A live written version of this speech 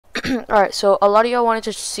Alright, so a lot of y'all wanted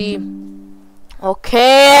to see.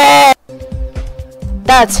 Okay,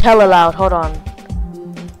 that's hella loud. Hold on.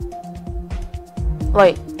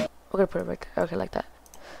 Wait, we're gonna put it right there. Okay, like that.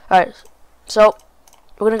 Alright, so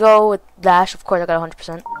we're gonna go with Dash. Of course, I got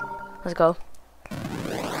 100%. Let's go.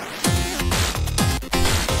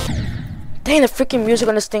 Dang, the freaking music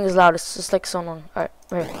on this thing is loud. It's just like so long. Alright,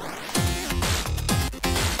 right here.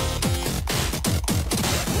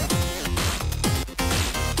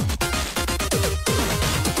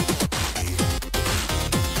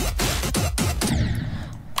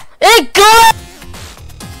 It good!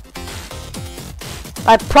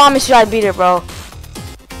 I promise you I beat it, bro.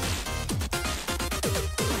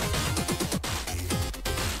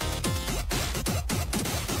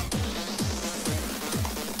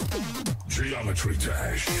 Geometry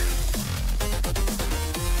Dash.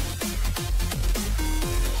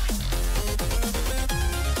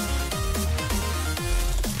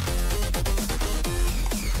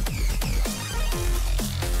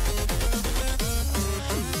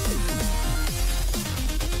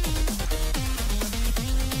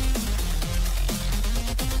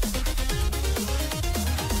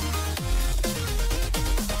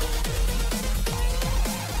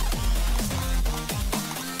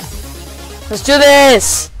 Let's do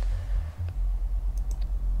this!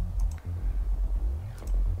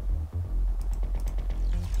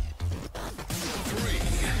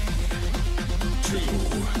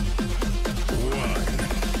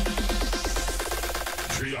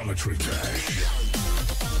 Geometry Dash.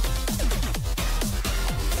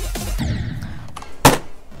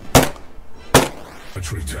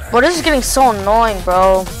 Bro, this is getting so annoying,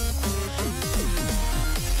 bro.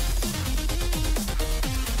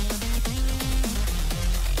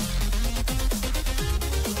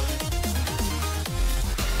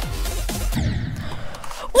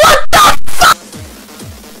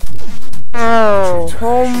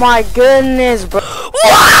 Oh my goodness, bro.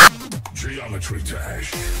 What? Geometry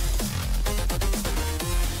Dash.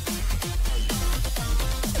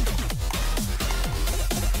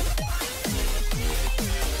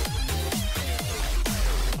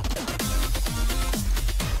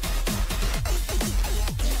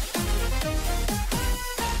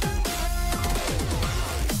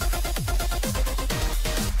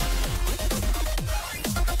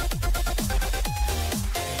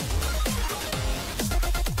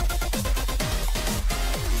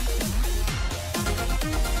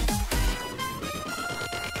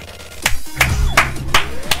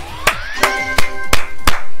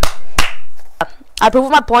 I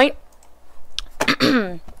proved my point.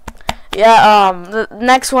 Yeah, the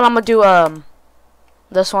next one I'm gonna do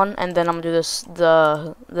this one, and then I'm gonna do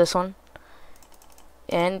this one,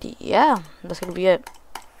 and yeah, that's gonna be it.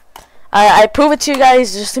 I prove it to you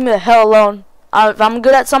guys. Just leave me the hell alone. If I'm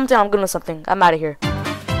good at something, I'm good at something. I'm out of here.